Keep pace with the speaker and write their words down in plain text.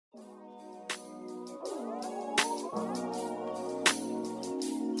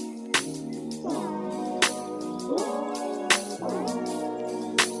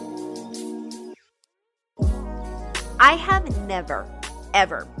I have never,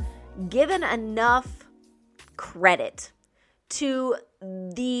 ever given enough credit to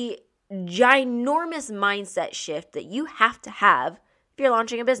the ginormous mindset shift that you have to have if you're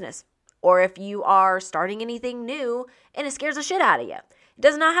launching a business or if you are starting anything new and it scares the shit out of you. It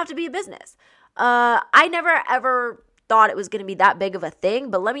does not have to be a business. I never ever thought it was going to be that big of a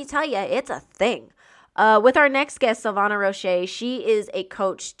thing, but let me tell you, it's a thing. With our next guest, Sylvana Rochet, she is a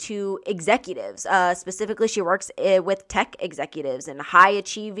coach to executives. Specifically, she works with tech executives and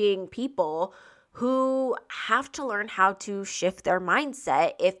high-achieving people who have to learn how to shift their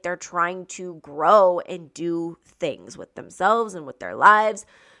mindset if they're trying to grow and do things with themselves and with their lives,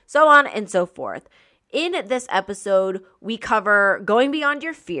 so on and so forth. In this episode, we cover going beyond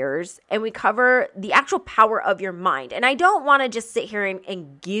your fears and we cover the actual power of your mind. And I don't want to just sit here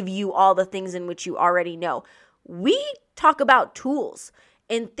and give you all the things in which you already know. We talk about tools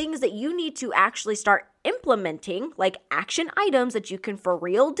and things that you need to actually start implementing, like action items that you can for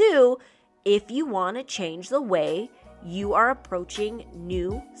real do if you want to change the way you are approaching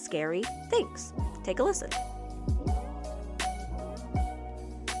new, scary things. Take a listen.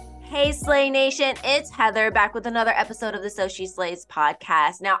 Hey, Slay Nation, it's Heather back with another episode of the So She Slays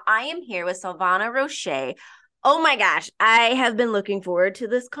podcast. Now, I am here with Sylvana Rochet. Oh my gosh, I have been looking forward to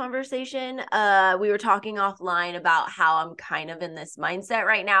this conversation. We were talking offline about how I'm kind of in this mindset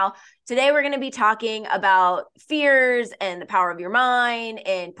right now. Today, we're going to be talking about fears and the power of your mind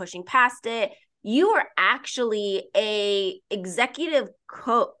and pushing past it. You are actually a executive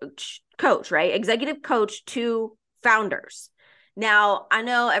coach, right? Executive coach to founders. Now, I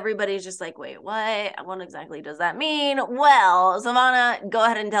know everybody's just like, wait, what exactly does that mean? Well, Sylvana, go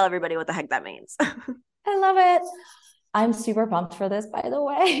ahead and tell everybody what the heck that means. I love it. I'm super pumped for this, by the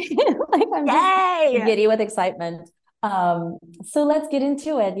way. I'm Yay! just giddy with excitement. So let's get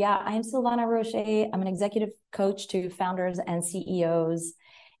into it. Yeah, I'm Sylvana Rochet. I'm an executive coach to founders and CEOs.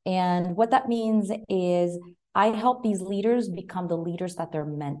 And what that means is I help these leaders become the leaders that they're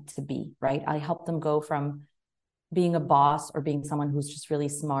meant to be, right? I help them go from being a boss or being someone who's just really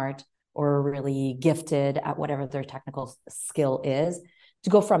smart or really gifted at whatever their technical skill is, to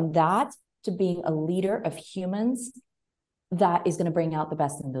go from that to being a leader of humans that is going to bring out the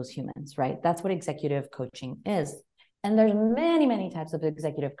best in those humans, right? That's what executive coaching is. And there's many, many types of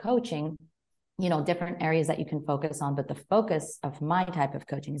executive coaching, different areas that you can focus on. But the focus of my type of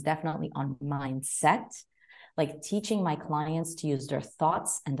coaching is definitely on mindset, like teaching my clients to use their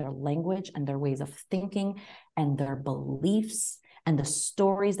thoughts and their language and their ways of thinking and their beliefs and the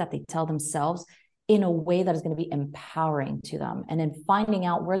stories that they tell themselves in a way that is going to be empowering to them. And then finding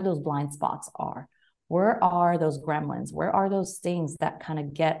out where those blind spots are. Where are those gremlins? Where are those things that kind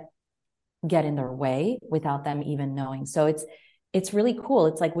of get in their way without them even knowing? So it's really cool.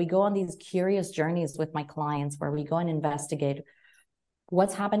 It's like we go on these curious journeys with my clients where we go and investigate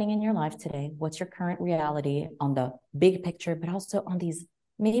what's happening in your life today, what's your current reality on the big picture, but also on these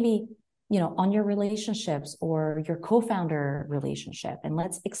maybe, on your relationships or your co-founder relationship. And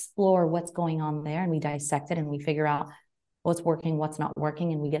let's explore what's going on there. And we dissect it and we figure out what's working, what's not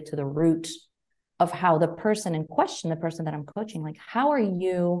working. And we get to the root of how the person in question, the person that I'm coaching, like, how are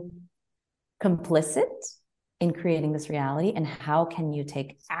you complicit in creating this reality? And how can you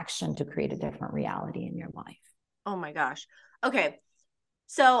take action to create a different reality in your life? Oh my gosh. Okay.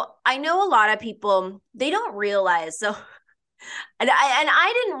 So I know a lot of people, they don't realize. So, and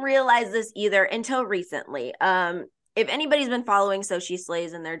I didn't realize this either until recently. If anybody's been following So She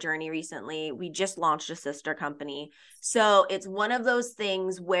Slays in their journey recently, we just launched a sister company. So it's one of those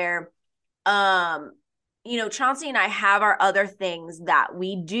things where, Chauncey and I have our other things that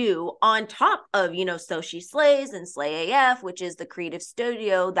we do on top of, So She Slays and Slay AF, which is the creative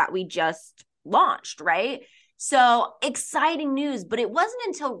studio that we just launched, right? So exciting news, but it wasn't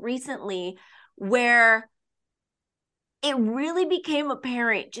until recently where it really became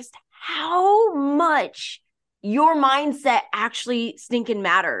apparent just how much your mindset actually stinking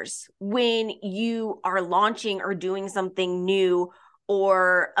matters when you are launching or doing something new,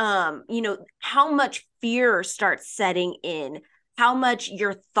 or, how much fear starts setting in, how much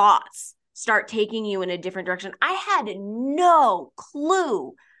your thoughts start taking you in a different direction. I had no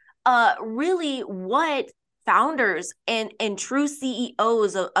clue really what founders and true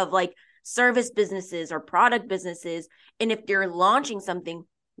CEOs of like service businesses or product businesses, and if you're launching something,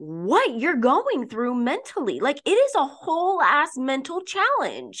 what you're going through mentally. Like, it is a whole ass mental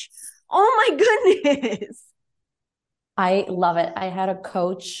challenge. Oh my goodness. I love it. I had a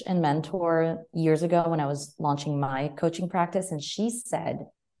coach and mentor years ago when I was launching my coaching practice, and she said,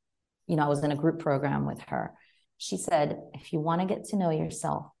 I was in a group program with her. She said, if you want to get to know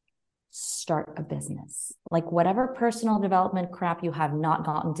yourself, start a business. Like whatever personal development crap you have not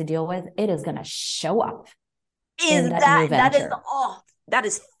gotten to deal with, it is going to show up in that new venture. That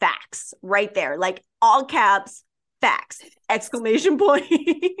is facts right there. Like all caps, facts, exclamation point.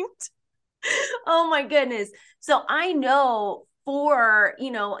 Oh my goodness. So I know for,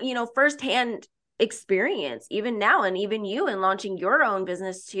 firsthand experience, even now, and even you in launching your own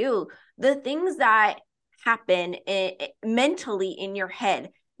business too, the things that happen mentally in your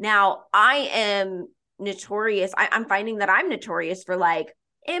head. Now, I am notorious. I'm finding that I'm notorious for like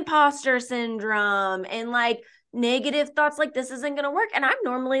imposter syndrome and like negative thoughts like this isn't going to work. And I'm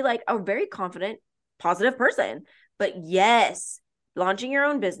normally like a very confident, positive person. But yes, launching your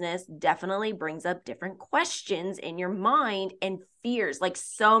own business definitely brings up different questions in your mind and fears, like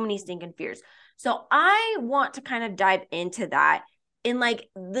so many stinking fears. So I want to kind of dive into that in like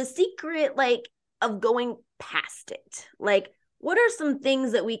the secret, like of going past it. Like, what are some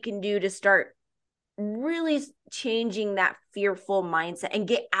things that we can do to start really changing that fearful mindset and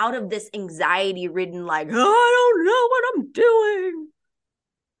get out of this anxiety ridden, like, oh, I don't know what I'm doing?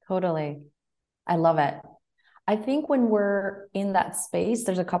 Totally. I love it. I think when we're in that space,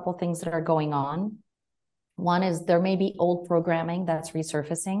 there's a couple things that are going on. One is there may be old programming that's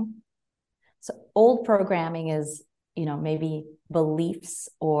resurfacing. So old programming is, maybe beliefs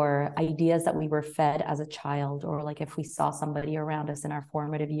or ideas that we were fed as a child, or like if we saw somebody around us in our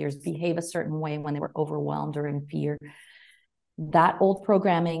formative years behave a certain way when they were overwhelmed or in fear, that old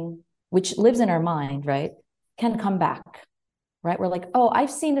programming, which lives in our mind, right, can come back, right? We're like, oh,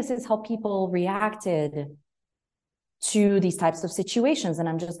 I've seen this is how people reacted to these types of situations, and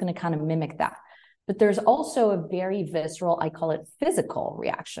I'm just going to kind of mimic that. But there's also a very visceral, I call it physical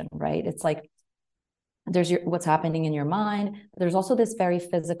reaction, right? It's like there's what's happening in your mind. There's also this very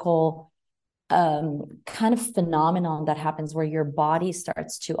physical kind of phenomenon that happens where your body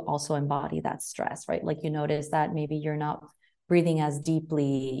starts to also embody that stress, right? Like you notice that maybe you're not breathing as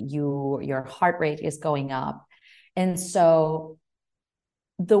deeply, your heart rate is going up. And so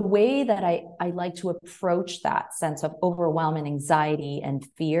the way that I like to approach that sense of overwhelm and anxiety and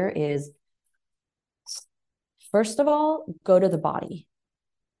fear is, first of all, go to the body.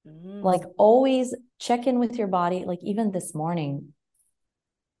 Like always check in with your body. Like even this morning,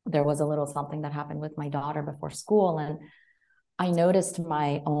 there was a little something that happened with my daughter before school. And I noticed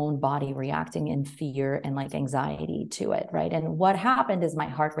my own body reacting in fear and like anxiety to it, right? And what happened is my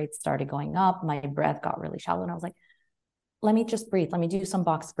heart rate started going up. My breath got really shallow. And I was like, let me just breathe. Let me do some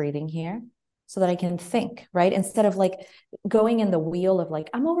box breathing here so that I can think, right? Instead of like going in the wheel of like,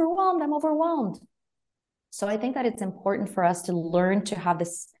 I'm overwhelmed. So I think that it's important for us to learn to have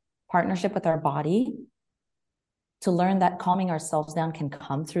this partnership with our body, to learn that calming ourselves down can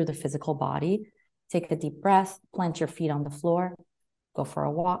come through the physical body. Take a deep breath, plant your feet on the floor, go for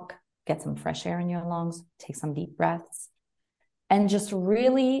a walk, get some fresh air in your lungs, take some deep breaths, and just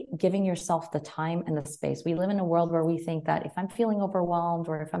really giving yourself the time and the space. We live in a world where we think that if I'm feeling overwhelmed,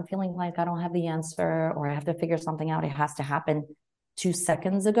 or if I'm feeling like I don't have the answer, or I have to figure something out, it has to happen 2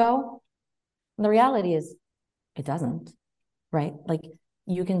 seconds ago. And the reality is it doesn't, right? Like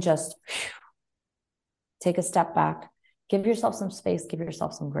you can just take a step back, give yourself some space, give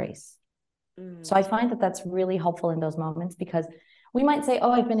yourself some grace. So I find that that's really helpful in those moments, because we might say,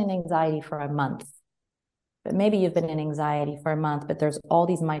 oh, I've been in anxiety for a month. But maybe you've been in anxiety for a month, but there's all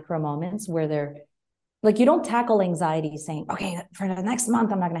these micro moments where they're like, you don't tackle anxiety saying, okay, for the next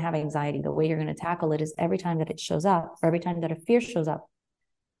month, I'm not going to have anxiety. The way you're going to tackle it is every time that it shows up, or every time that a fear shows up,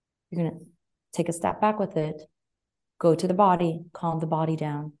 you're going to take a step back with it, go to the body, calm the body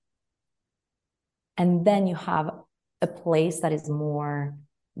down. And then you have a place that is more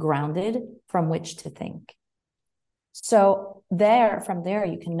grounded from which to think. So from there,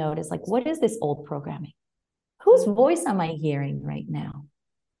 you can notice, like, what is this old programming? Whose voice am I hearing right now?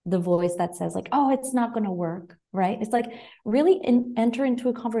 The voice that says like, oh, it's not going to work, right? It's like really enter into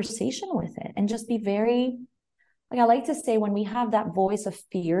a conversation with it and just be very, like I like to say, when we have that voice of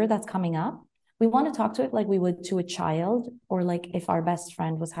fear that's coming up, we want to talk to it like we would to a child, or like if our best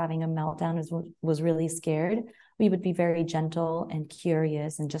friend was having a meltdown, was really scared, we would be very gentle and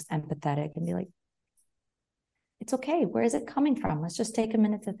curious and just empathetic and be like, it's okay. Where is it coming from? Let's just take a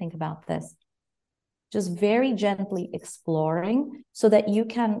minute to think about this. Just very gently exploring so that you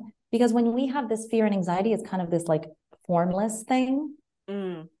can, because when we have this fear and anxiety, it's kind of this like formless thing.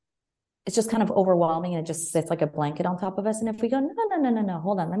 It's just kind of overwhelming, and it just sits like a blanket on top of us. And if we go, no,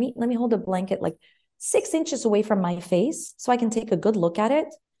 hold on, let me hold the blanket like 6 inches away from my face so I can take a good look at it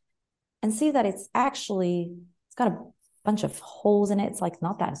and see that it's got a bunch of holes in it. It's like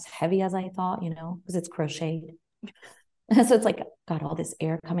not that as heavy as I thought, because it's crocheted. So it's like, got all this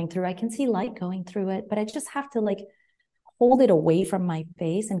air coming through. I can see light going through it, but I just have to like hold it away from my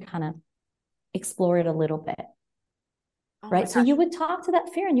face and kind of explore it a little bit. Oh my Right. So gosh. you would talk to that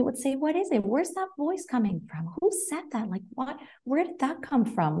fear and you would say, what is it? Where's that voice coming from? Who said that? Like, what, where did that come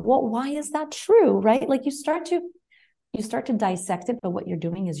from? What, why is that true? Right. Like you start to dissect it, but what you're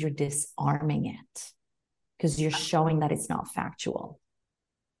doing is you're disarming it because you're showing that it's not factual.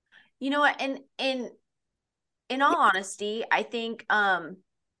 You know what? And in all honesty, I think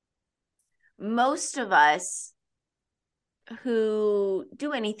most of us who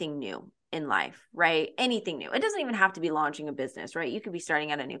do anything new in life, right? Anything new. It doesn't even have to be launching a business, right? You could be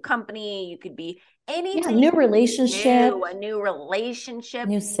starting at a new company, you could be Yeah. anything New relationship, new, a new relationship.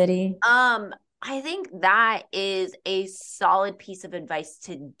 new city. I think that is a solid piece of advice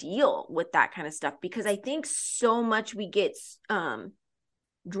to deal with that kind of stuff because I think so much we get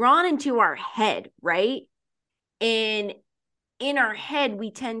drawn into our head, right? And in our head,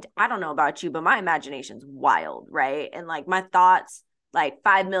 we tend to, I don't know about you, but my imagination's wild, right? And like my thoughts, like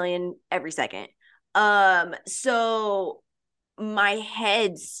 5 million every second. So my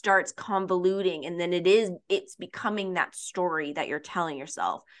head starts convoluting and then it's becoming that story that you're telling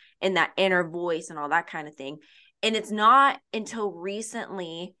yourself and that inner voice and all that kind of thing. And it's not until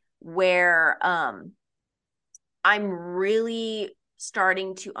recently where I'm really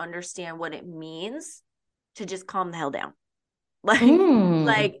starting to understand what it means to just calm the hell down. Like, Mm.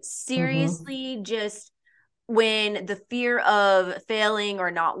 like Mm-hmm. seriously, just when the fear of failing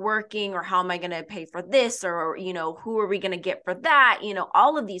or not working or how am I going to pay for this or, who are we going to get for that?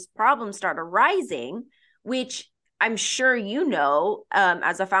 All of these problems start arising, which I'm sure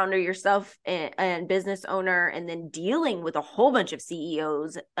as a founder yourself and business owner, and then dealing with a whole bunch of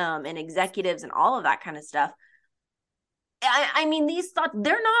CEOs and executives and all of that kind of stuff. I mean, these thoughts,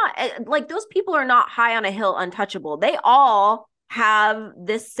 they're not like those people are not high on a hill untouchable. They all have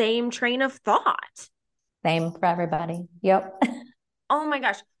this same train of thought. Same for everybody. Yep. Oh my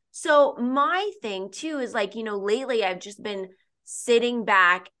gosh. So my thing too is like, lately I've just been sitting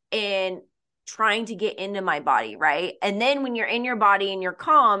back and trying to get into my body, right? And then when you're in your body and you're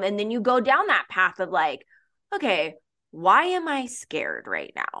calm, and then you go down that path of like, okay, why am I scared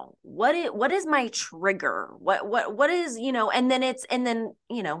right now? What is my trigger? What is, and then,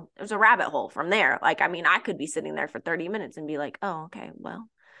 there's a rabbit hole from there. Like, I mean, I could be sitting there for 30 minutes and be like, oh, okay, well.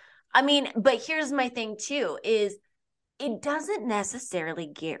 I mean, but here's my thing too is it doesn't necessarily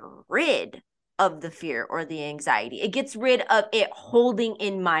get rid of the fear or the anxiety. It gets rid of it holding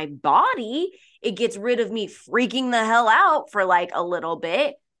in my body. It gets rid of me freaking the hell out for like a little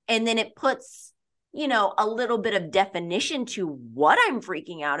bit. And then it puts, a little bit of definition to what I'm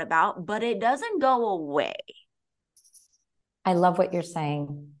freaking out about, but it doesn't go away. I love what you're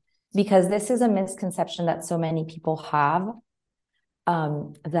saying because this is a misconception that so many people have,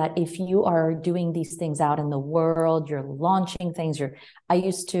 that if you are doing these things out in the world, you're launching things, I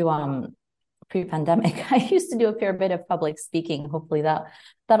used to, pre-pandemic, I used to do a fair bit of public speaking. Hopefully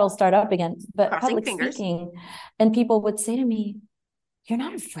that'll start up again, but Crossing public fingers. speaking, and people would say to me, you're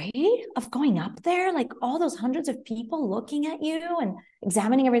not afraid of going up there? Like all those hundreds of people looking at you and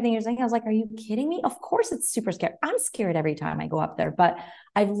examining everything you're saying. I was like, are you kidding me? Of course it's super scary. I'm scared every time I go up there, but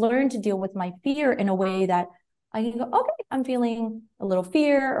I've learned to deal with my fear in a way that I can go, okay, I'm feeling a little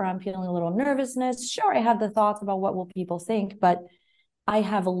fear or I'm feeling a little nervousness. Sure, I have the thoughts about what will people think, but I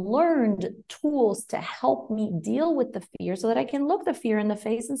have learned tools to help me deal with the fear so that I can look the fear in the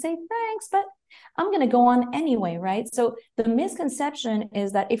face and say, thanks, but I'm going to go on anyway, right? So the misconception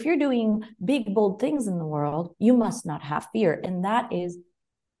is that if you're doing big, bold things in the world, you must not have fear. And that is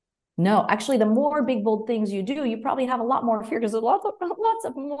no, actually, the more big, bold things you do, you probably have a lot more fear because there's lots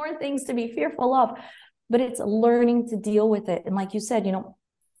of more things to be fearful of. But it's learning to deal with it. And like you said,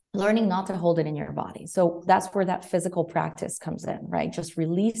 learning not to hold it in your body. So that's where that physical practice comes in, right? Just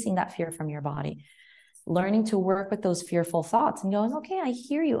releasing that fear from your body, learning to work with those fearful thoughts and going, okay, I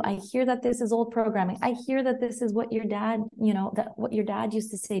hear you. I hear that this is old programming. I hear that this is what your dad, that what your dad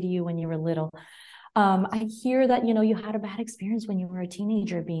used to say to you when you were little. I hear that, you had a bad experience when you were a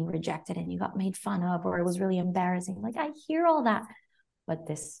teenager being rejected and you got made fun of, or it was really embarrassing. Like, I hear all that, but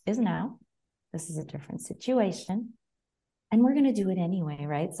this is a different situation and we're going to do it anyway,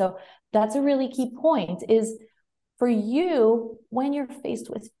 right? So that's a really key point is for you, when you're faced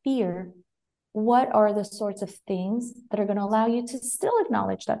with fear, what are the sorts of things that are going to allow you to still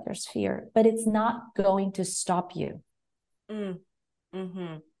acknowledge that there's fear, but it's not going to stop you?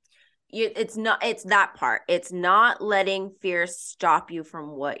 Mm-hmm. It's that part. It's not letting fear stop you from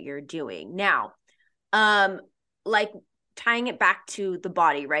what you're doing. Now, like tying it back to the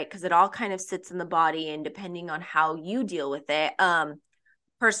body, right? Because it all kind of sits in the body, and depending on how you deal with it.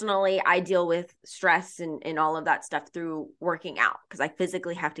 Personally, I deal with stress and all of that stuff through working out, because I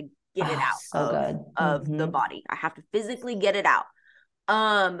physically have to get it out So good. of the body. I have to physically get it out.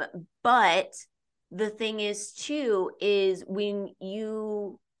 But the thing is too, is when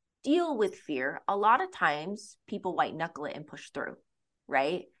you deal with fear, a lot of times people white knuckle it and push through,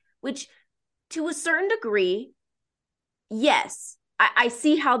 right? Which to a certain degree, yes, I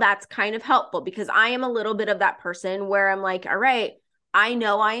see how that's kind of helpful, because I am a little bit of that person where I'm like, all right, I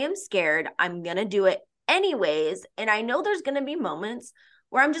know I am scared. I'm going to do it anyways. And I know there's going to be moments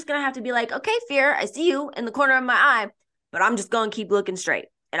where I'm just going to have to be like, okay, fear, I see you in the corner of my eye, but I'm just going to keep looking straight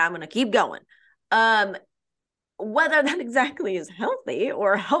and I'm going to keep going. Whether that exactly is healthy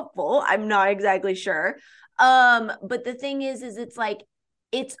or helpful, I'm not exactly sure. But the thing is it's like,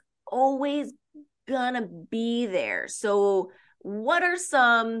 it's always gonna be there. So what are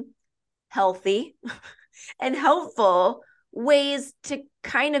some healthy and helpful ways to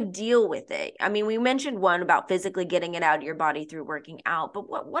kind of deal with it? I mean, we mentioned one about physically getting it out of your body through working out, but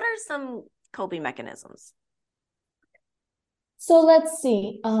what are some coping mechanisms? So let's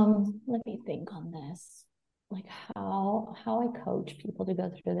see. Let me think on this. Like how I coach people to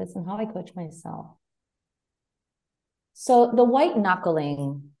go through this and how I coach myself. So the white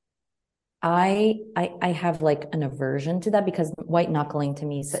knuckling, I have like an aversion to that, because white knuckling to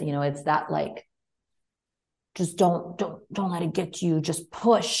me, you know, it's that like, just don't let it get to you, just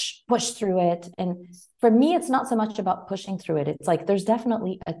push through it. And for me, it's not so much about pushing through it. It's like there's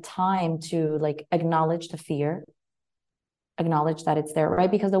definitely a time to like acknowledge the fear, acknowledge that it's there, right?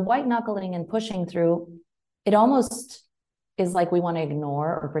 Because the white knuckling and pushing through, it almost is like we want to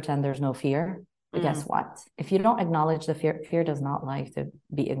ignore or pretend there's no fear. But guess what? If you don't acknowledge the fear does not like to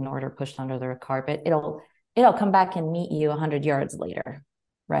be ignored or pushed under the carpet. It'll come back and meet you 100 yards later,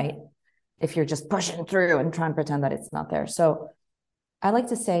 right? If you're just pushing through and trying to pretend that it's not there. So I like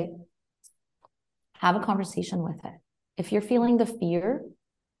to say, have a conversation with it. If you're feeling the fear,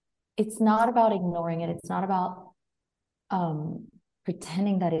 it's not about ignoring it. It's not about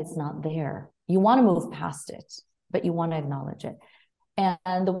pretending that it's not there. You want to move past it, but you want to acknowledge it.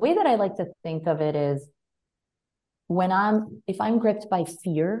 And the way that I like to think of it is, if I'm gripped by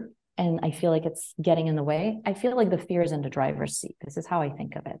fear and I feel like it's getting in the way, I feel like the fear is in the driver's seat. This is how I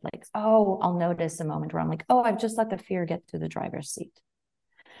think of it. Like, oh, I'll notice a moment where I'm like, oh, I've just let the fear get to the driver's seat.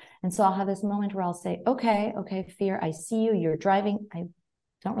 And so I'll have this moment where I'll say, okay, fear, I see you. You're driving. I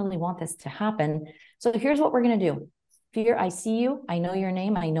don't really want this to happen. So here's what we're going to do. Fear, I see you. I know your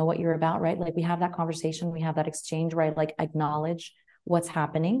name. I know what you're about, right? Like we have that conversation. We have that exchange where I like acknowledge what's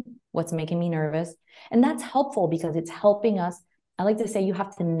happening, what's making me nervous. And that's helpful because it's helping us. I like to say you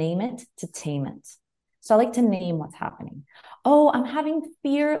have to name it to tame it. So I like to name what's happening. Oh, I'm having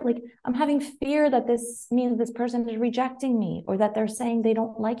fear. Like I'm having fear that this means this person is rejecting me, or that they're saying they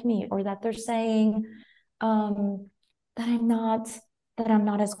don't like me, or that they're saying that I'm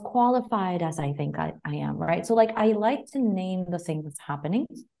not as qualified as I think I am, right? So like I like to name the thing that's happening.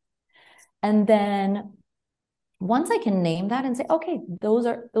 And then once I can name that and say, okay, those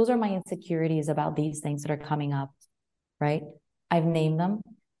are my insecurities about these things that are coming up, right? I've named them.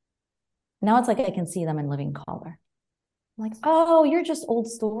 Now it's like I can see them in living color. I'm like, oh, you're just old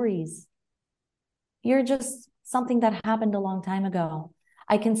stories. You're just something that happened a long time ago.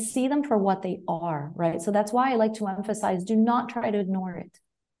 I can see them for what they are, right? So that's why I like to emphasize, do not try to ignore it.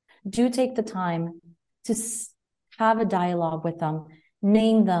 Do take the time to have a dialogue with them,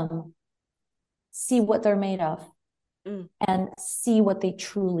 name them, see what they're made of, and see what they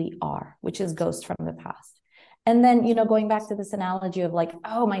truly are, which is ghosts from the past. And then, you know, going back to this analogy of like,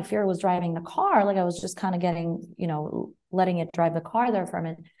 oh, my fear was driving the car, like I was just kind of getting, you know, letting it drive the car there for a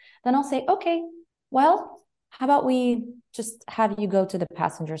minute. Then I'll say, okay, well, how about we just have you go to the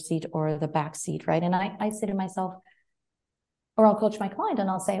passenger seat or the back seat, right? And I say to myself, or I'll coach my client and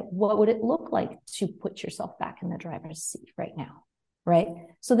I'll say, what would it look like to put yourself back in the driver's seat right now, right?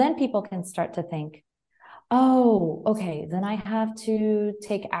 So then people can start to think, oh, okay, then I have to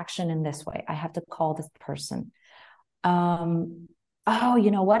take action in this way. I have to call this person. Oh,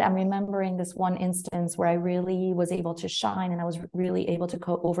 you know what? I'm remembering this one instance where I really was able to shine and I was really able to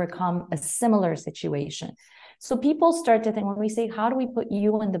overcome a similar situation. So people start to think, when we say, how do we put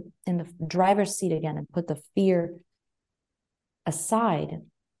you in the driver's seat again and put the fear aside,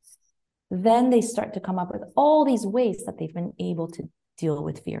 then they start to come up with all these ways that they've been able to deal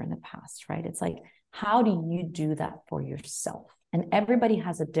with fear in the past, right? It's like, how do you do that for yourself? And everybody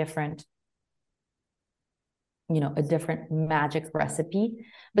has a different magic recipe,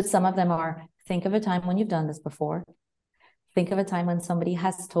 but some of them are, think of a time when you've done this before. Think of a time when somebody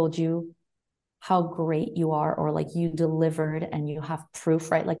has told you how great you are, or like you delivered and you have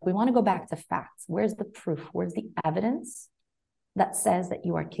proof, right? Like we want to go back to facts. Where's the proof? Where's the evidence that says that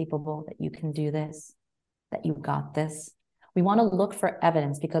you are capable, that you can do this, that you got this? We want to look for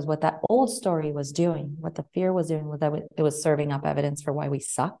evidence, because what that old story was doing, what the fear was doing, was that it was serving up evidence for why we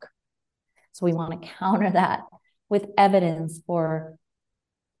suck. So we want to counter that with evidence for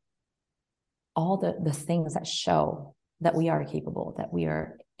all the things that show that we are capable, that we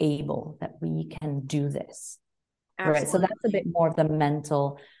are able, that we can do this. Absolutely. Right. So that's a bit more of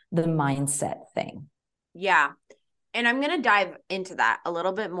the mindset thing. Yeah. And I'm going to dive into that a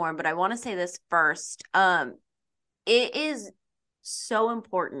little bit more, but I want to say this first. It is so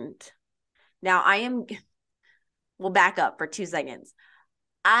important. Now we'll back up for 2 seconds.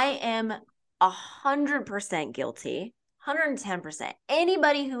 I am 100% guilty, 110%.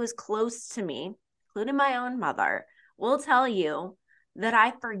 Anybody who is close to me, including my own mother, will tell you that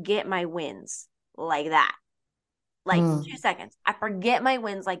I forget my wins like that. Like 2 seconds. I forget my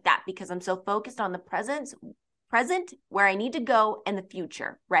wins like that because I'm so focused on the present, where I need to go, and the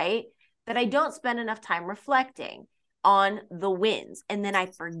future, right? That I don't spend enough time reflecting on the wins. And then I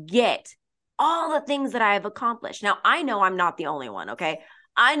forget all the things that I have accomplished. Now, I know I'm not the only one, okay?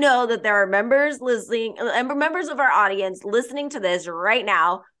 I know that there are members of our audience listening to this right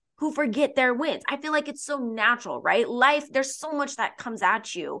now who forget their wins. I feel like it's so natural, right? Life, there's so much that comes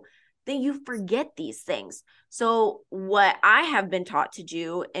at you that you forget these things. So what I have been taught to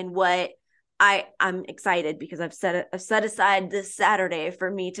do, and what I'm excited because I've set aside this Saturday for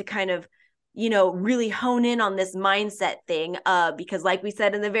me to kind of, really hone in on this mindset thing. Because like we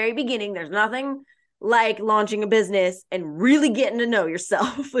said in the very beginning, there's nothing like launching a business and really getting to know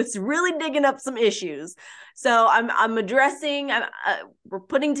yourself. It's really digging up some issues. So I'm addressing, we're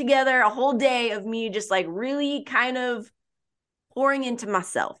putting together a whole day of me just like really kind of pouring into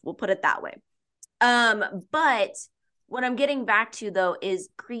myself. We'll put it that way. But what I'm getting back to though is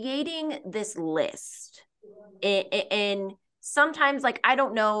creating this list. And sometimes, like, I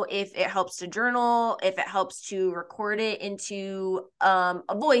don't know if it helps to journal, if it helps to record it into a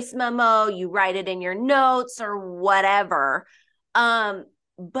voice memo, you write it in your notes or whatever.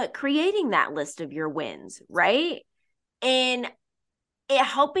 But creating that list of your wins, right? And it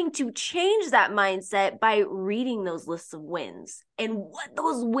helping to change that mindset by reading those lists of wins and what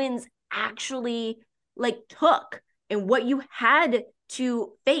those wins actually like took, and what you had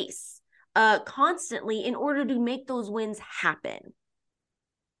to face constantly in order to make those wins happen.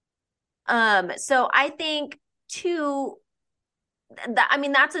 So I think too,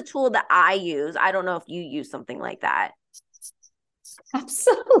 that's a tool that I use. I don't know if you use something like that.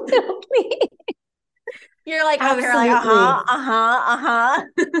 Absolutely. You're like over here like,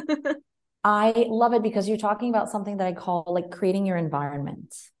 I love it because you're talking about something that I call like creating your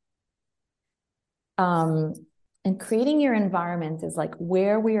environment. And creating your environment is like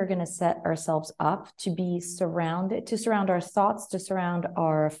where we are going to set ourselves up to be surrounded, to surround our thoughts, to surround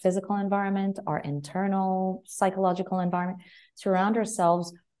our physical environment, our internal psychological environment, surround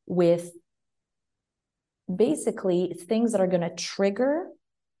ourselves with basically things that are going to trigger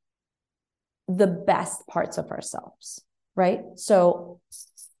the best parts of ourselves, right? So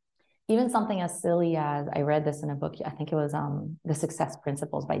even something as silly as, I read this in a book, I think it was The Success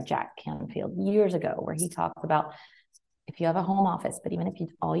Principles by Jack Canfield years ago, where he talked about if you have a home office, but even if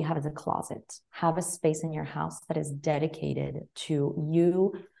all you have is a closet, have a space in your house that is dedicated to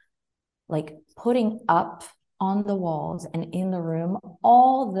you, like putting up on the walls and in the room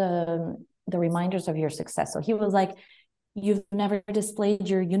all the reminders of your success. So he was like, you've never displayed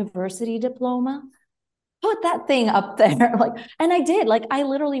your university diploma? Put that thing up there. Like, and I did. Like, I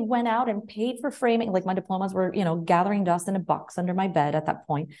literally went out and paid for framing. Like, my diplomas were, gathering dust in a box under my bed at that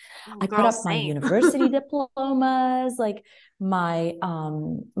point. I put up my university diplomas, like my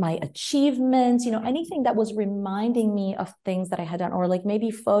achievements, anything that was reminding me of things that I had done, or like maybe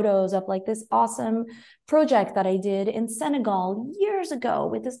photos of like this awesome project that I did in Senegal years ago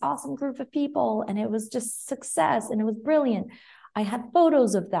with this awesome group of people. And it was just success and it was brilliant. I had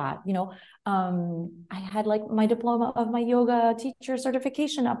photos of that, I had like my diploma of my yoga teacher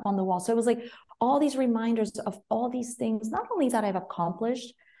certification up on the wall. So it was like all these reminders of all these things, not only that I've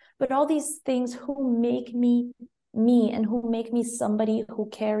accomplished, but all these things who make me me and who make me somebody who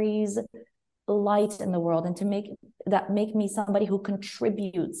carries light in the world, and to make me somebody who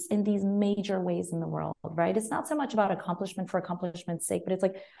contributes in these major ways in the world, right? It's not so much about accomplishment for accomplishment's sake, but it's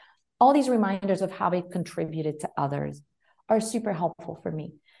like all these reminders of how I've contributed to others are super helpful for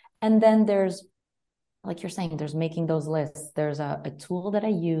me. And then there's like you're saying, there's making those lists. There's a tool that I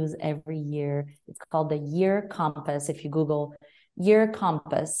use every year. It's called the Year Compass. If you Google Year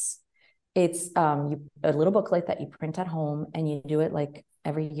Compass, it's a little booklet that you print at home, and you do it like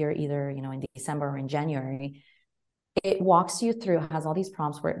every year, either, in December or in January. It walks you through, has all these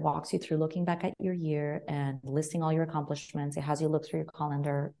prompts where it walks you through looking back at your year and listing all your accomplishments. It has you look through your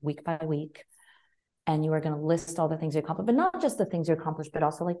calendar week by week, and you are going to list all the things you accomplished, but not just the things you accomplished, but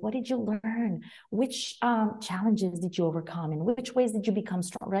also like, what did you learn? Which challenges did you overcome? In which ways did you become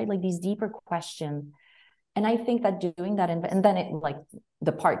strong, right? Like these deeper questions. And I think that doing that, and then it, like,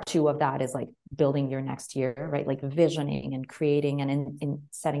 the part 2 of that is like building your next year, right? Like visioning and creating and in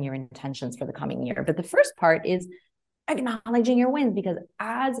setting your intentions for the coming year. But the first part is acknowledging your wins, because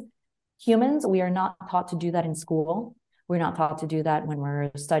as humans, we are not taught to do that in school. We're not taught to do that when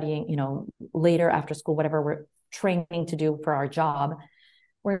we're studying, later after school, whatever we're training to do for our job.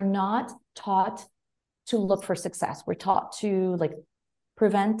 We're not taught to look for success. We're taught to like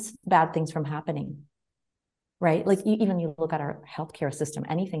prevent bad things from happening, right? Like even you look at our healthcare system,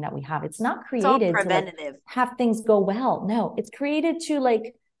 anything that we have, it's not created to like have things go well. No, it's created to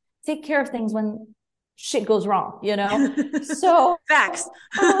like take care of things when shit goes wrong, So Facts.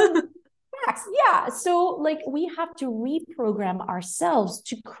 Facts. Yeah. So like we have to reprogram ourselves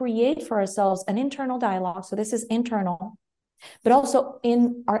to create for ourselves an internal dialogue. So this is internal, but also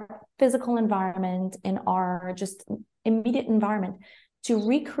in our physical environment, in our just immediate environment, to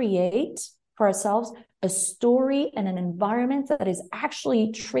recreate for ourselves a story and an environment that is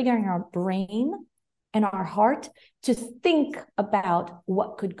actually triggering our brain and our heart to think about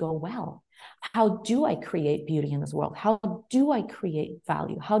what could go well. How do I create beauty in this world? How do I create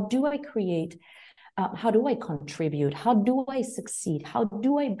value? How do I create, how do I contribute? How do I succeed? How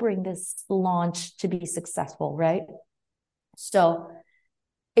do I bring this launch to be successful, right? So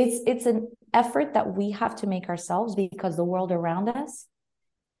it's an effort that we have to make ourselves, because the world around us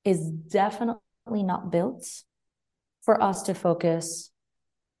is definitely not built for us to focus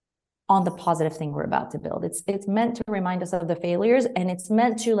on the positive thing we're about to build. It's meant to remind us of the failures, and it's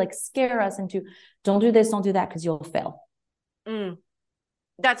meant to like scare us into, don't do this, don't do that, because you'll fail.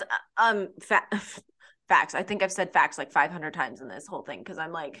 That's facts. I think I've said facts like 500 times in this whole thing, because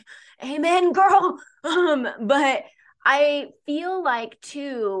I'm like, amen, girl. But I feel like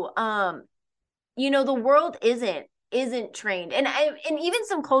too, the world isn't trained, and even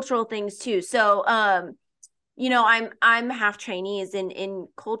some cultural things too. So I'm half Chinese, and in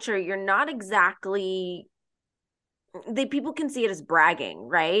culture, you're not exactly, people can see it as bragging,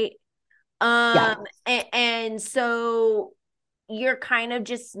 right? Yeah. And so you're kind of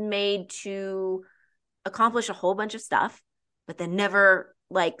just made to accomplish a whole bunch of stuff, but then never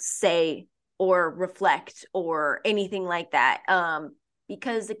like say or reflect or anything like that,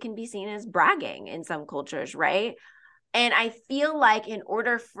 because it can be seen as bragging in some cultures, right? And I feel like in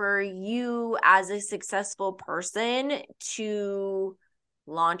order for you as a successful person to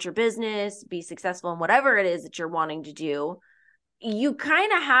launch your business, be successful in whatever it is that you're wanting to do, you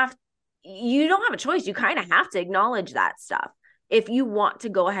don't have a choice. You kind of have to acknowledge that stuff if you want to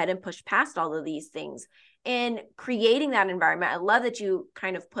go ahead and push past all of these things. And creating that environment, I love that you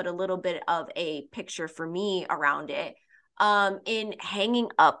kind of put a little bit of a picture for me around it. In hanging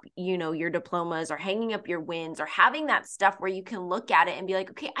up, your diplomas, or hanging up your wins, or having that stuff where you can look at it and be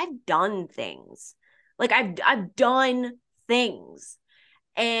like, okay, I've done things. Like I've done things.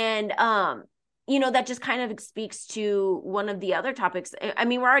 And, that just kind of speaks to one of the other topics. I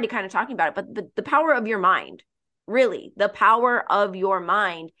mean, we're already kind of talking about it, but the power of your mind, really, the power of your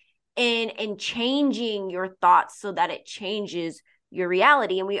mind and changing your thoughts so that it changes your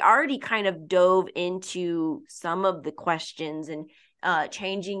reality. And we already kind of dove into some of the questions and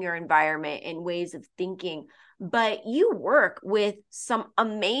changing your environment and ways of thinking. But you work with some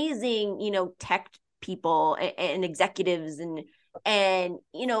amazing, tech people and executives, and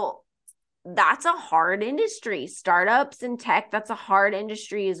that's a hard industry. Startups and tech, that's a hard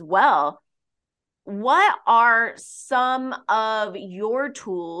industry as well. What are some of your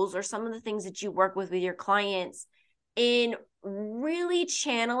tools or some of the things that you work with your clients in really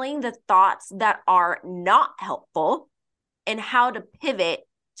channeling the thoughts that are not helpful and how to pivot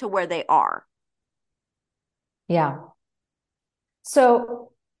to where they are? Yeah.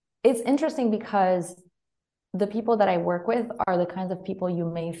 So it's interesting, because the people that I work with are the kinds of people you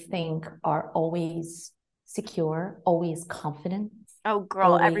may think are always secure, always confident. Oh,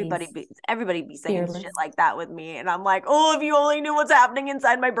 girl, everybody be saying fearless shit like that with me. And I'm like, oh, if you only knew what's happening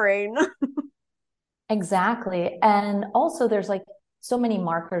inside my brain. Exactly. And also there's like so many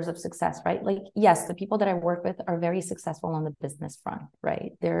markers of success, right? Like, yes, the people that I work with are very successful on the business front,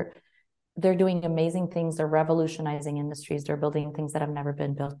 right? They're They're doing amazing things. They're revolutionizing industries. They're building things that have never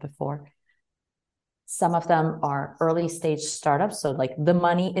been built before. Some of them are early stage startups. So like the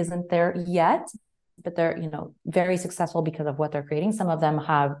money isn't there yet, but they're, very successful because of what they're creating. Some of them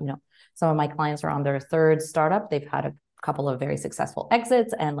have, some of my clients are on their third startup. They've had a couple of very successful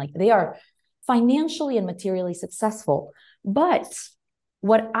exits, and like they are financially and materially successful. But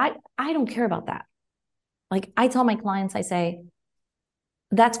what I don't care about that. Like I tell my clients, I say,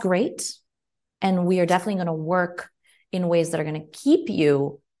 that's great. And we are definitely going to work in ways that are going to keep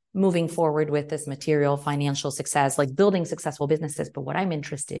you moving forward with this material financial success, like building successful businesses. But what I'm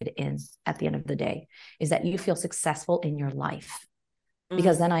interested in at the end of the day is that you feel successful in your life.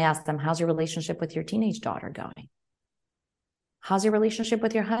 Because then I ask them, how's your relationship with your teenage daughter going? How's your relationship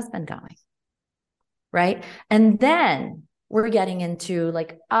with your husband going? Right? And then we're getting into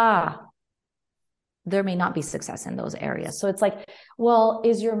like, there may not be success in those areas. So it's like, well,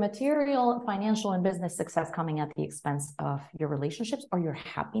 is your material, financial, and business success coming at the expense of your relationships or your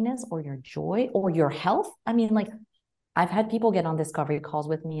happiness or your joy or your health? I mean, like, I've had people get on discovery calls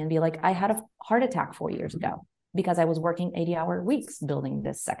with me and be like, I had a heart attack 4 years ago because I was working 80-hour weeks building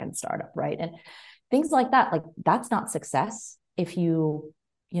this second startup, right? And things like that, like that's not success if you,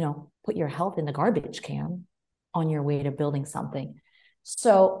 put your health in the garbage can on your way to building something.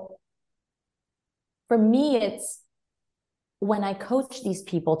 So for me, it's when I coach these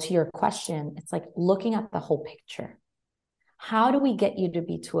people, to your question, it's like looking at the whole picture. How do we get you to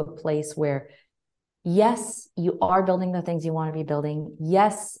be to a place where, yes, you are building the things you want to be building.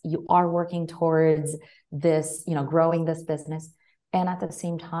 Yes, you are working towards this, growing this business. And at the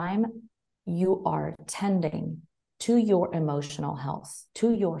same time, you are tending to your emotional health,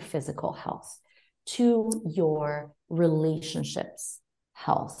 to your physical health, to your relationships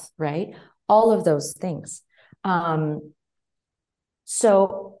health, right? All of those things.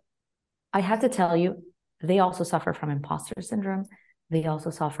 So I have to tell you, they also suffer from imposter syndrome. They also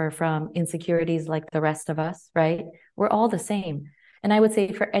suffer from insecurities like the rest of us, right? We're all the same. And I would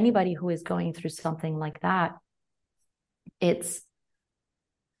say for anybody who is going through something like that, it's,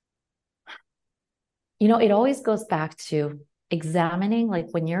 it always goes back to examining, like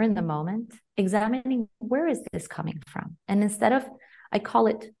when you're in the moment, examining where is this coming from? And I call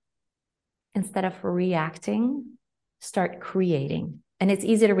it, instead of reacting, start creating. And it's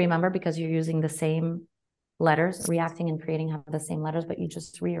easy to remember because you're using the same letters. Reacting and creating have the same letters, but you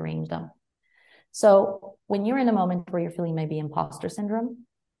just rearrange them. So when you're in a moment where you're feeling maybe imposter syndrome,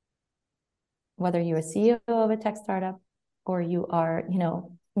 whether you're a CEO of a tech startup or you are,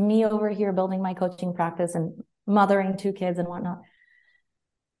 me over here building my coaching practice and mothering 2 kids and whatnot,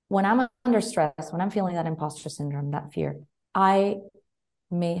 when I'm under stress, when I'm feeling that imposter syndrome, that fear, I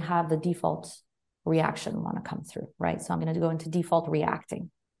may have the default reaction want to come through, right? So I'm going to go into default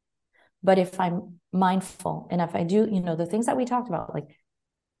reacting. But if I'm mindful and if I do, the things that we talked about, like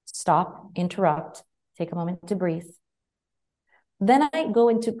stop, interrupt, take a moment to breathe, then I go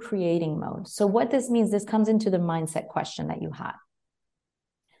into creating mode. So what this means, this comes into the mindset question that you had.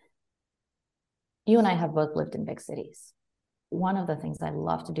 You and I have both lived in big cities. One of the things I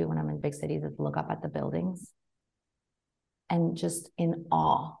love to do when I'm in big cities is look up at the buildings and just in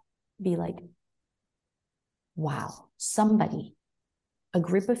awe, be like, wow, somebody, a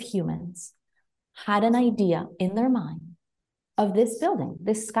group of humans had an idea in their mind of this building,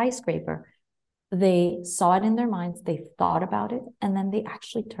 this skyscraper. They saw it in their minds, they thought about it, and then they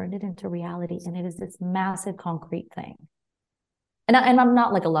actually turned it into reality. And it is this massive concrete thing. And I'm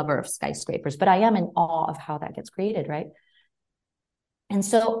not like a lover of skyscrapers, but I am in awe of how that gets created, right? And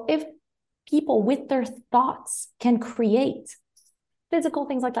so if people with their thoughts can create physical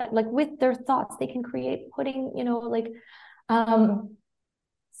things like that, like with their thoughts, they can create putting,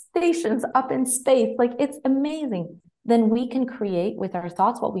 stations up in space, like it's amazing. Then we can create with our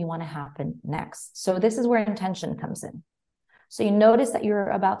thoughts what we want to happen next. So this is where intention comes in. So you notice that you're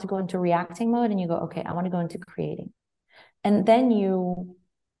about to go into reacting mode and you go, okay, I want to go into creating. And then you,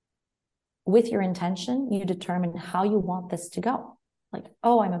 with your intention, you determine how you want this to go. Like,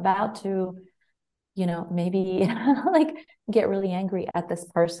 oh, I'm about to, maybe like get really angry at this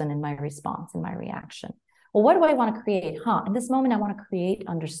person in my response, in my reaction. Well, what do I want to create? In this moment, I want to create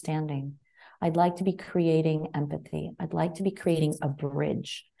understanding. I'd like to be creating empathy. I'd like to be creating a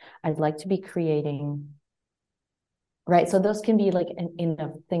bridge. I'd like to be creating, right? So those can be like in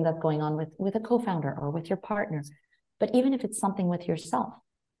a thing that's going on with a co-founder or with your partner. But even if it's something with yourself,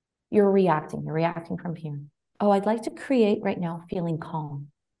 you're reacting from here. Oh, I'd like to create right now feeling calm.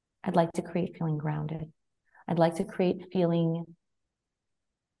 I'd like to create feeling grounded. I'd like to create feeling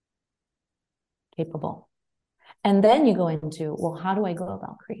capable. And then you go into, well, how do I go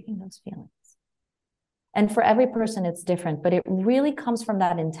about creating those feelings? And for every person, it's different, but it really comes from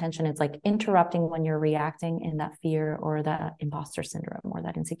that intention. It's like interrupting when you're reacting in that fear or that imposter syndrome or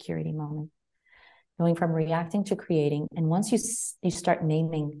that insecurity moment. Going from reacting to creating. And once you start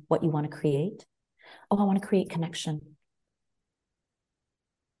naming what you want to create, oh, I want to create connection.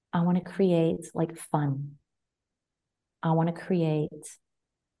 I want to create like fun. I want to create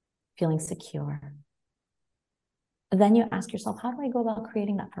feeling secure. Then you ask yourself, how do I go about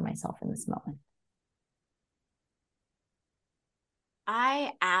creating that for myself in this moment?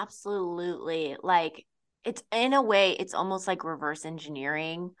 I absolutely like it's in a way, it's almost like reverse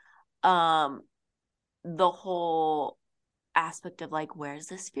engineering the whole aspect of like, where's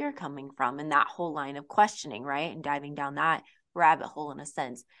this fear coming from? And that whole line of questioning, right? And diving down that rabbit hole in a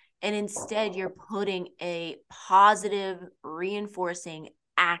sense. And instead, you're putting a positive, reinforcing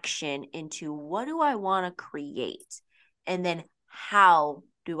action into what do I want to create? And then how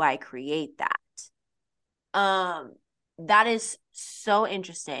do I create that? That is so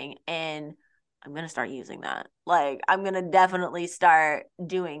interesting. And I'm going to start using that. Like, I'm going to definitely start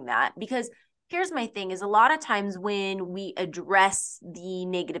doing that because here's my thing is a lot of times when we address the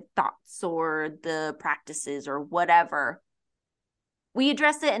negative thoughts or the practices or whatever, we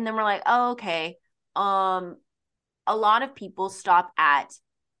address it and then we're like, oh, okay. A lot of people stop at,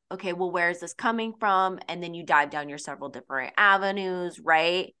 okay, well, where is this coming from? And then you dive down your several different avenues,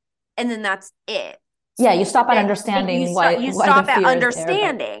 right? And then that's it. Yeah, you stop at understanding why you why stop the at fear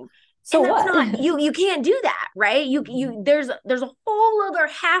understanding. Is there, so and that's what? not you can't do that, right? You there's a whole other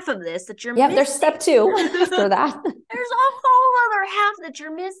half of this that you're missing. There's step 2 after that. There's a whole other half that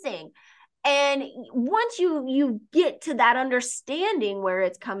you're missing. And once you get to that understanding where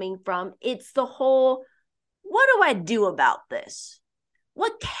it's coming from, it's the whole, what do I do about this?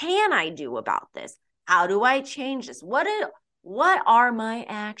 What can I do about this? How do I change this? What are my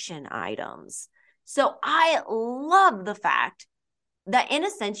action items? So I love the fact that in a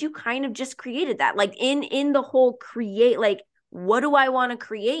sense you kind of just created that. Like in the whole create, like, what do I want to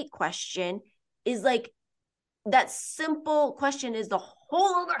create question is like that simple question is the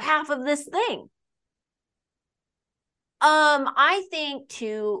whole other half of this thing. I think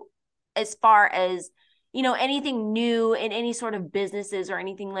too, as far as anything new in any sort of businesses or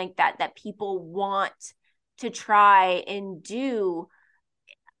anything like that people want to try and do,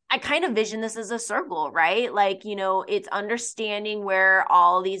 I kind of vision this as a circle, right? Like, it's understanding where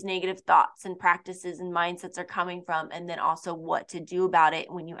all these negative thoughts and practices and mindsets are coming from, and then also what to do about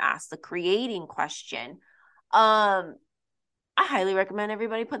it when you ask the creating question. I highly recommend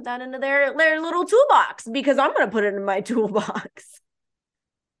everybody put that into their little toolbox because I'm going to put it in my toolbox.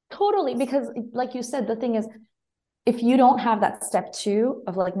 Totally, because like you said, the thing is, if you don't have that step 2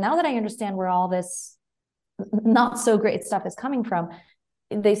 of like, now that I understand where all this not so great stuff is coming from,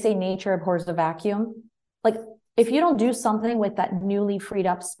 they say nature abhors a vacuum. Like, if you don't do something with that newly freed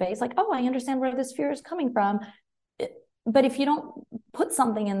up space, like, oh, I understand where this fear is coming from. But if you don't put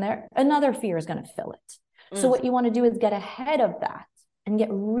something in there, another fear is going to fill it. So what you want to do is get ahead of that and get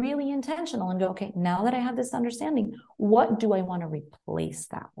really intentional and go, okay, now that I have this understanding, what do I want to replace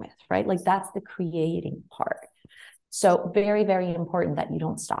that with, right? Like, that's the creating part. So very, very important that you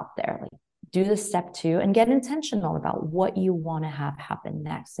don't stop there. Like, do the step 2 and get intentional about what you want to have happen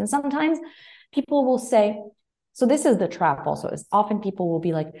next. And sometimes people will say, so this is the trap also, is often people will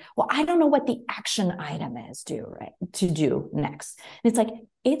be like, well, I don't know what the action item is to do next. And it's like,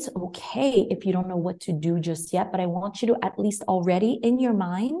 it's okay if you don't know what to do just yet, but I want you to at least already in your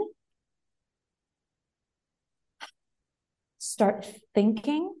mind, start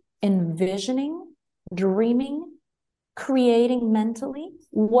thinking, envisioning, dreaming, creating mentally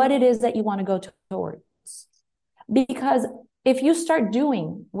what it is that you want to go towards. Because if you start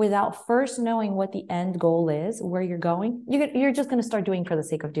doing without first knowing what the end goal is, where you're going, you're just going to start doing for the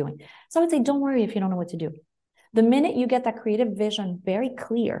sake of doing. So I would say, don't worry if you don't know what to do. The minute you get that creative vision very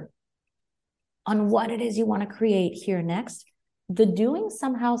clear on what it is you want to create here next, the doing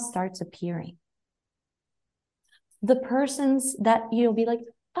somehow starts appearing. The persons that you'll be like,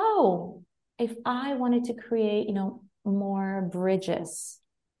 oh, if I wanted to create, more bridges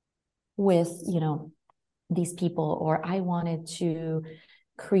with, these people, or I wanted to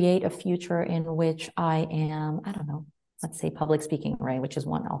create a future in which I am, I don't know, let's say public speaking, right? Which is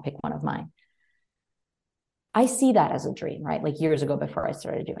one, I'll pick one of mine. I see that as a dream, right? Like years ago before I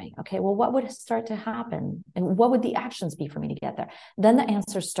started doing, okay, well, what would start to happen? And what would the actions be for me to get there? Then the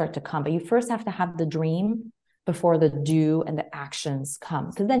answers start to come, but you first have to have the dream before the do and the actions come.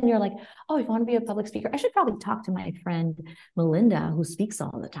 Because then you're like, oh, if I want to be a public speaker, I should probably talk to my friend Melinda, who speaks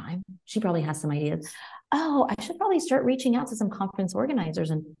all the time. She probably has some ideas. Oh, I should probably start reaching out to some conference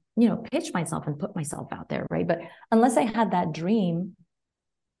organizers and, pitch myself and put myself out there, right? But unless I had that dream,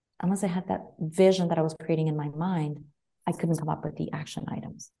 unless I had that vision that I was creating in my mind, I couldn't come up with the action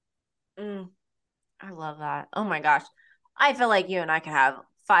items. I love that. Oh my gosh. I feel like you and I could have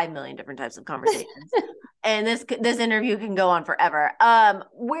 5 million different types of conversations. And this interview can go on forever.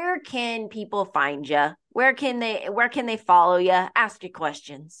 Where can people find you? Where can they follow you? Ask your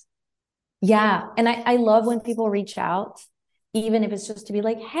questions. Yeah. And I love when people reach out, even if it's just to be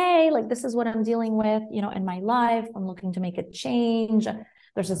like, hey, like this is what I'm dealing with, in my life. I'm looking to make a change.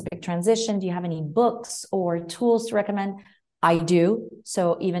 There's this big transition. Do you have any books or tools to recommend? I do.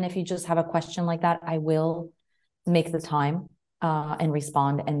 So even if you just have a question like that, I will make the time and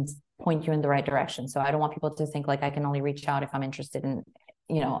respond and point you in the right direction. So I don't want people to think like I can only reach out if I'm interested in,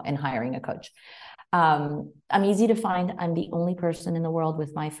 in hiring a coach. I'm easy to find. I'm the only person in the world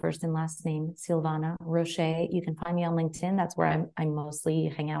with my first and last name, Sylvana Rochet. You can find me on LinkedIn. That's where I mostly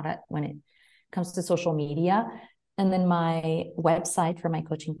hang out at when it comes to social media. And then my website for my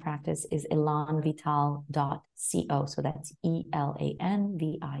coaching practice is elanvital.co. So that's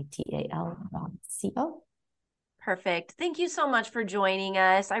ELANVITAL.co. Perfect. Thank you so much for joining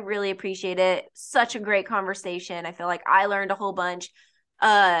us. I really appreciate it. Such a great conversation. I feel like I learned a whole bunch.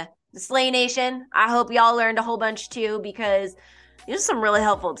 The Slay Nation, I hope y'all learned a whole bunch too, because these are some really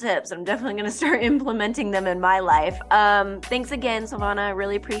helpful tips. I'm definitely going to start implementing them in my life. Thanks again, Sylvana. I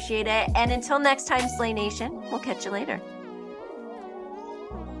really appreciate it. And until next time, Slay Nation, we'll catch you later.